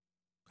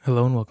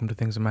Hello and welcome to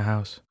Things in My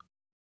House,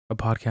 a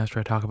podcast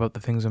where I talk about the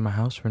things in my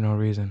house for no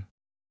reason.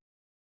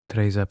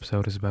 Today's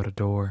episode is about a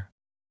door.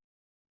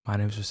 My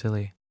name is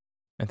Vasily,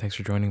 and thanks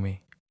for joining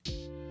me.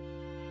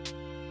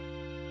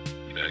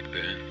 Back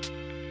then,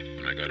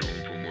 when I got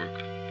home from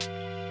work,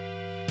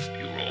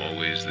 you were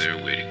always there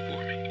waiting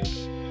for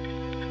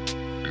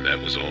me. And that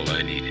was all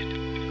I needed.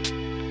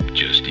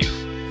 Just you.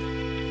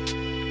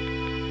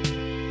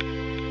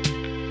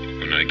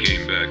 When I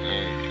came back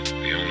home,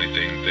 the only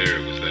thing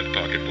there was that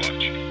pocket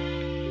watch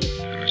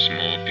and a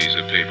small piece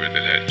of paper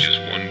that had just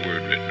one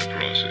word written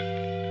across it.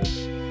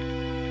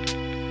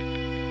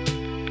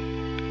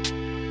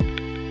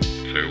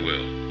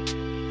 Farewell.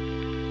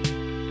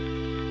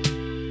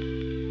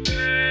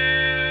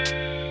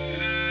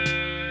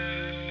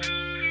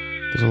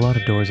 There's a lot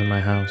of doors in my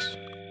house.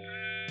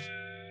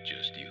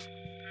 Just you.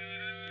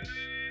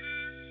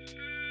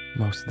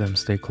 Most of them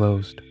stay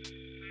closed.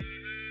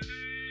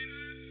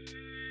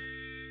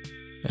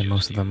 And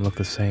most of them look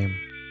the same.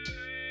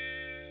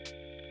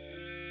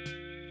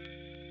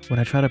 When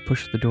I try to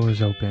push the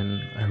doors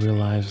open, I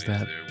realize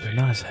that they're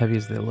not as heavy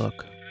as they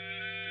look.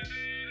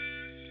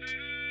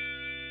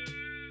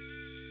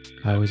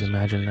 I always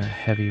imagine a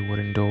heavy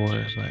wooden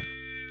door, but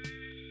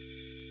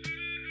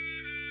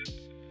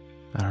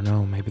I don't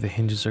know, maybe the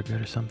hinges are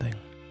good or something.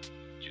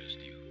 Just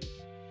you.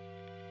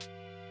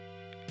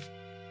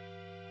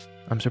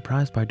 I'm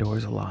surprised by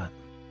doors a lot.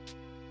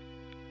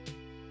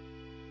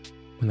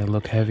 When they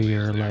look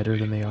heavier or lighter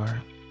than they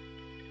are.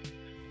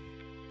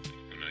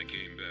 When I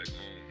came back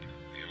home,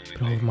 the only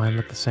But all of thing mine there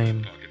look the was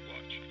same. that pocket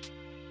watch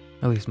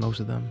At least most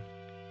of them.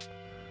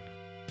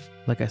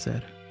 Like I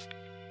said,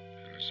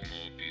 and a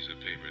small piece of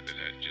paper that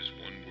had just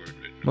one word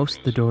written most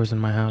of the across it. doors in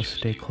my house Just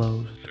stay you.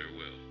 closed,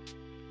 Farewell.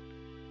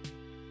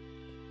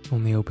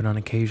 only open on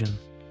occasion.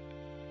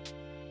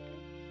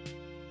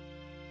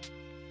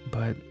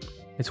 But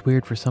it's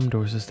weird for some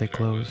doors to stay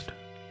closed.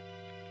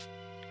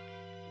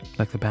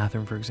 Like the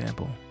bathroom, for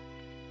example.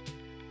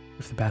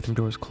 If the bathroom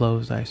door is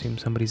closed, I assume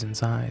somebody's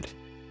inside.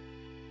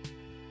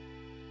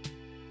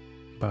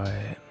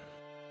 But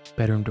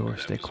bedroom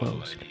doors stay That was all I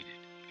closed. needed.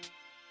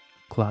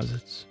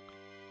 Closets.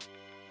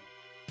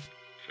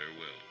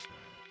 Farewell.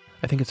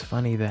 I think it's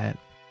funny that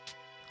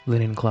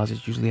linen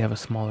closets usually have a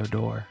smaller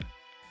door.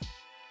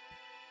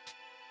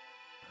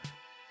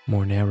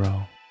 More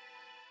narrow.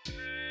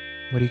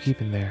 What do you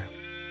keep in there?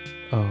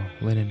 Oh,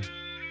 linen.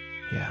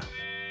 Yeah.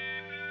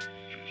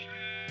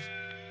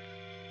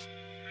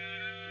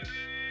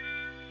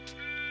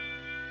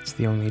 It's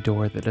the only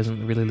door that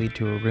doesn't really lead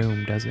to a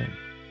room, does it?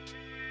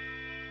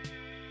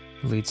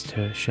 It leads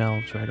to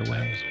shelves right That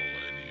away. was all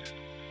I needed.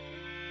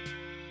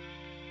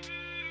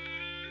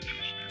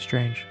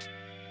 Strange.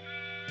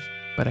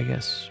 But I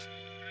guess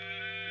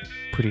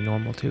pretty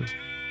normal too.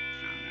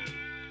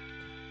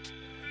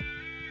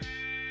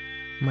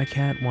 My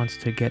cat wants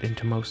to get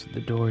into most of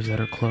the doors that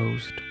are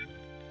closed.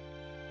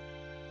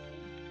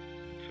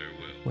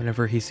 Farewell.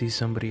 Whenever he sees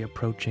somebody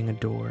approaching a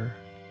door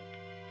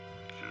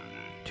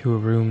to a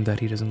room that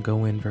he doesn't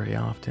go in very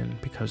often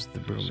because the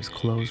room is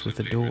closed with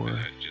a door,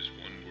 Had just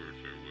one word,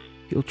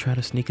 farewell. he'll try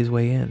to sneak his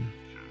way in.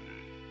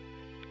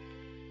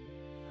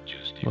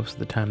 Just you. Most of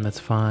the time that's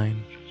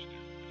fine,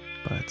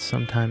 but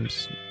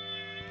sometimes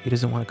he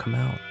doesn't want to come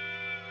out.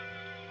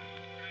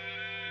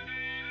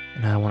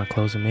 And I want to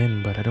close him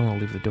in, but I don't want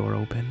to leave the door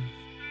open.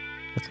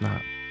 That's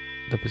not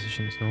the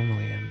position it's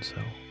normally in, so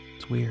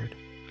it's weird.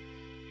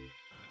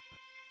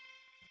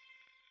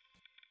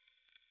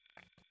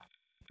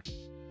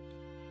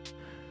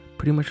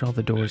 Pretty much all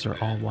the doors are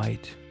all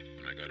white.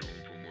 When I got home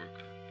from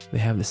work, They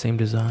have the same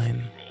design.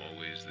 you were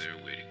always there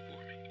waiting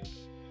for me.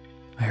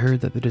 I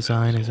heard that the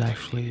design is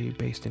actually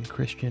based in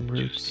Christian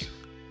roots,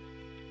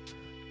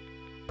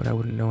 but I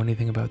wouldn't know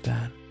anything about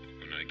that.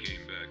 When I came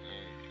back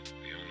home,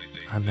 the only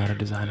thing I'm not a there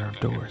was designer that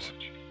of pocket doors.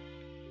 watch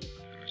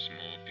and a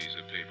small piece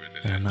of paper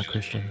that And had I'm not just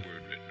Christian. one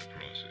word written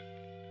across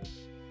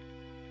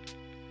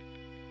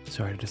it.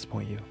 Sorry to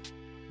disappoint you.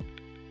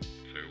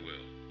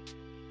 Farewell.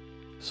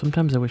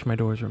 Sometimes I wish my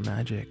doors were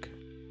magic.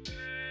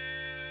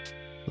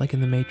 Like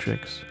in The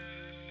Matrix.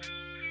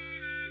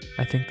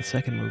 I think the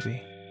second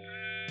movie.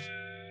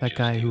 That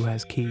guy who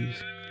has keys.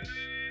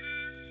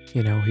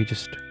 You know, he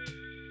just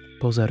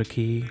pulls out a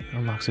key,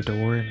 unlocks a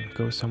door, and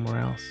goes somewhere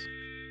else.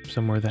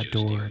 Somewhere that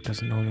door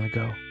doesn't normally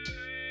go.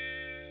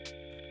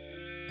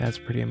 That's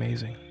pretty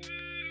amazing.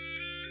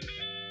 You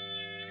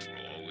were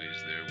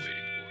always there waiting for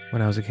me.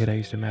 When I was a kid, I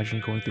used to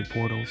imagine going through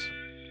portals.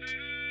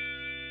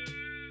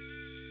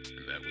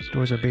 And that was all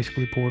Doors are I needed.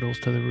 basically portals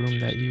to the room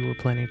that you were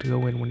planning to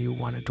go in when you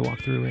wanted to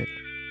walk through it.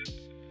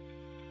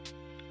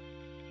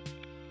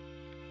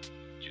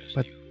 Just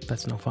But you.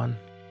 that's no fun.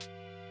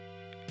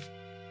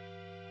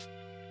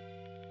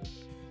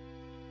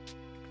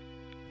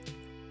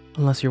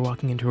 Unless you're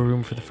walking into a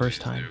room for the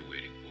first Always time there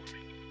waiting for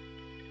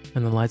me.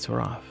 and the lights are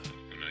off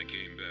When I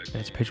came back and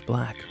it's home, pitch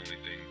black. the only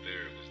thing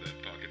there was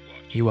that pocket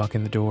watch. You walk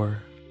in the door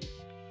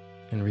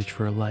and reach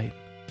for a light.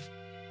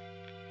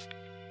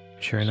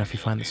 Sure enough, you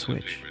find the Piece of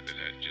switch. paper that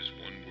had just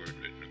one word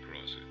written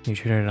across it. You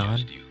turn it on,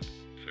 Just you.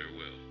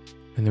 Farewell.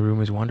 and the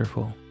room is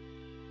wonderful.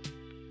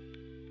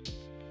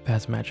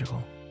 That's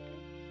magical.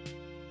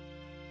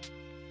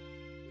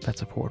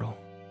 That's a portal.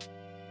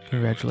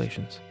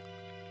 Congratulations.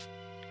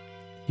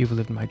 You've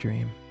lived my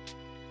dream.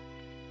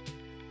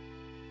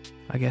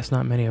 I guess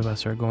not many of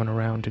us are going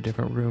around to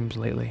different rooms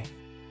lately.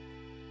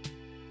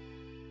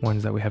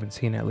 Ones that we haven't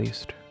seen, at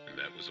least. And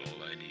that was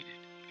all I needed.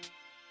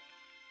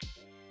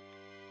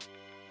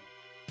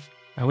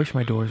 I wish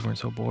my doors weren't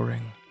so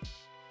boring.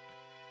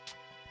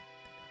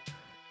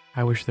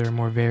 I wish they were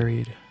more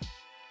varied.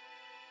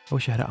 I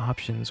wish I had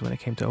options when it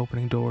came to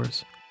opening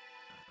doors.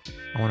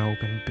 I want to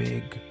open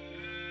big,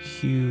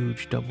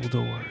 huge double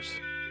doors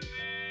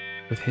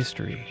with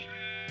history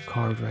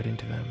carved right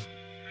into them.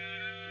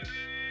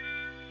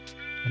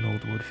 An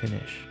old wood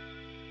finish.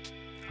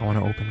 I want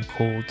to open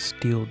cold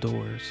steel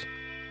doors.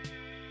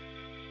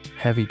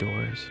 Heavy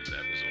doors. And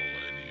that was all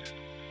I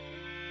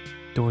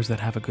needed. Doors that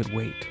have a good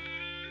weight.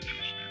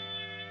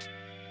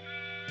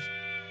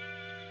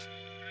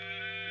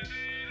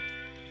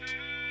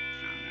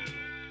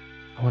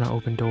 I want to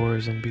open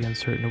doors and be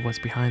uncertain of what's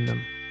behind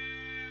them.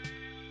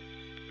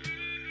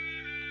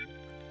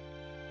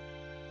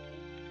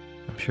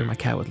 I'm sure my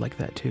cat would like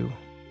that too.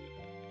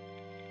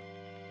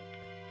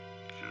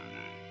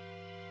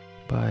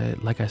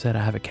 But like I said,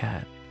 I have a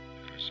cat.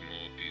 And a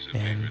small piece of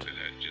And paper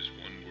that had just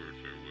one word,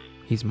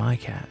 farewell. he's my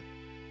cat.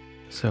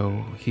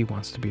 So he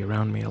wants to be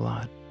around me a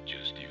lot.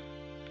 Just you.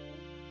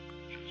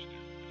 Just you.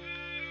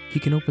 He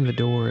can open the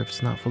door if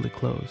it's not fully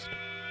closed.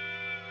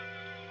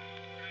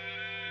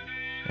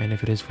 And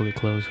if it is fully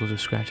closed, he'll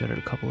just scratch at it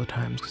a couple of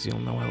times because he'll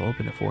know I'll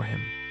open it for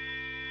him.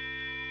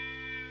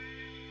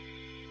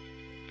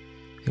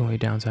 The only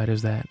downside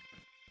is that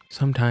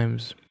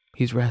sometimes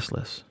he's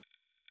restless.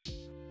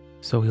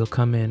 So he'll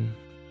come in,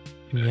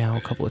 meow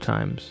a couple of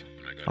times.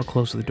 When I got I'll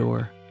close the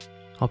door.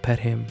 I'll pet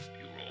him.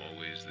 You were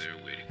always there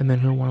waiting. And then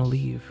he'll want to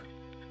leave.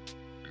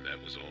 And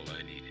that was all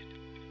I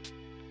needed.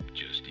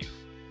 Just you.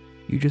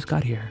 You just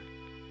got here.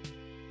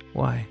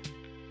 Why?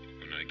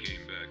 When I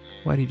came back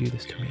home, Why do you do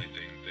this the to me? only thing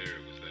there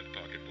was that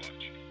pocket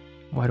watch.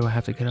 Why do I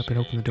have to get up and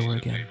open the door Small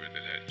piece of again? paper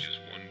that had just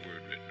one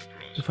word written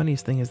across The it.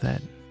 funniest thing is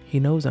that he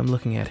knows I'm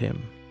looking at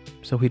him,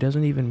 so he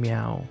doesn't even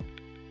meow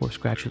or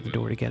scratch at the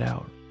door to get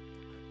out.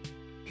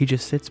 He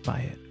just sits by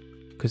it,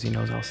 because he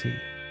knows I'll see.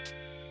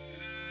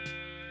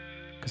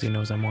 Because he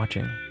knows I'm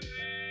watching.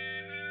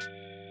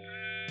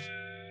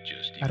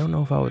 Just you. I don't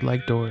know if I would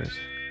like doors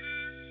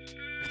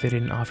if they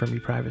didn't offer me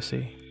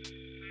privacy.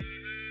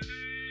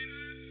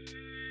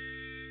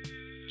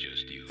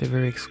 Just you. They're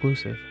very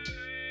exclusive.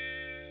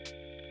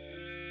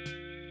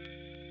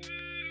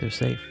 They're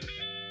safe.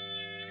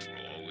 You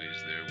were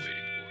always there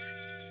waiting for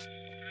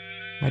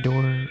me. My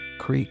door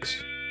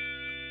creaks,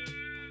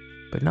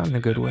 but not in a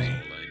good That was way. all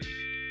I needed.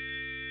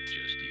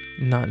 Just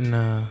you. Not in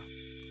a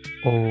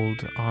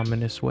old,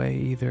 ominous way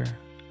either.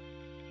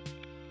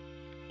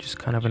 Just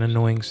kind of an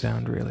annoying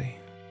sound, really.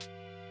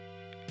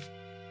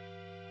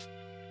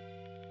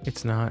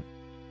 It's not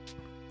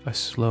a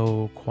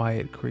slow,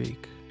 quiet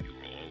creak You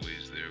were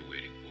always there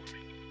waiting for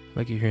me.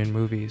 like you hear in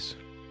movies.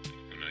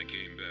 When I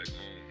came back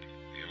home,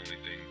 the only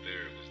thing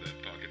there was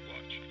that pocket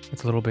watch.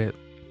 It's a little bit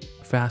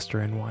faster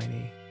and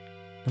whiny.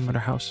 No matter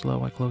how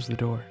slow I close the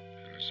door.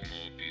 And a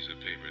small piece of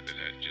paper that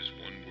had just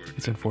one word It's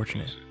written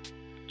unfortunate. across it.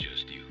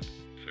 Just you.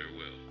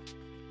 Farewell.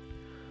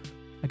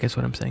 I guess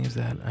what I'm saying is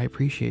that I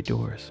appreciate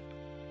doors.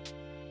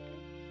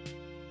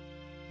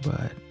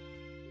 But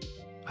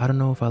I don't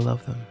know if I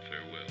love them.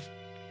 Farewell.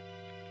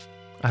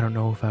 I don't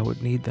know if I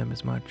would need them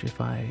as much if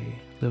I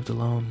lived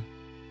alone.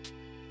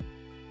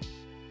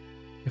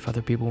 If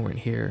other people weren't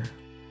here.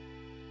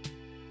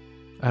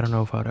 I don't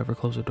know if I would ever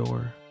close a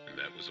door. And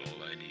that was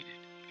all I needed.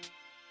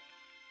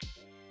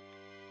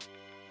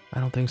 I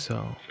don't think so.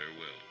 Farewell.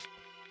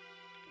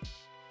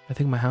 I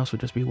think my house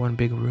would just be one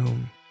big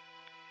room.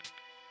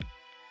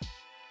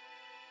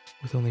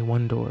 With only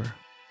one door.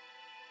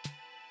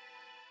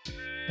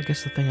 I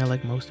guess the thing I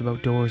like most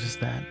about doors is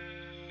that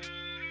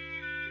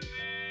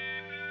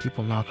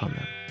people knock on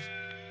them.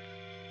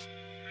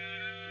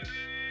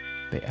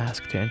 They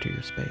ask to enter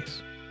your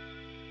space.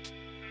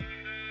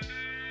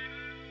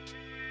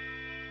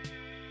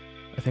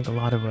 I think a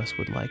lot of us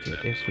would like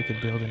it if we could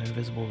build an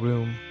invisible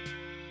room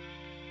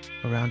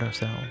around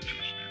ourselves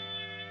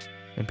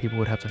and people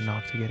would have to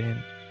knock to get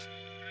in.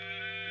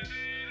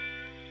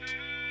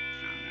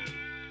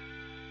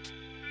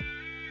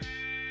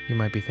 You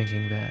might be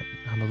thinking that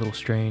I'm a little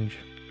strange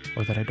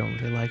or that I don't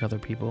really like other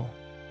people.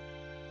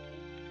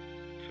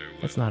 Farewell.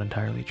 That's not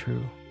entirely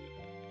true.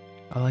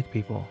 I like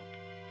people.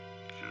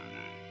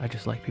 Farewell. I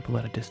just like people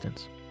at a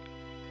distance.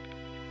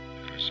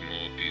 And a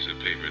small piece of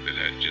paper that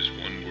had just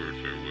one word,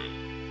 farewell.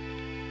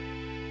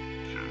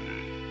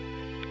 Farewell.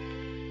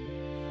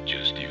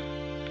 Just you.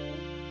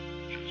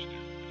 Just you.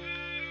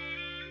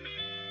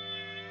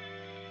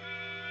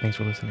 Thanks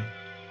for listening.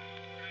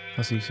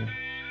 I'll see you soon.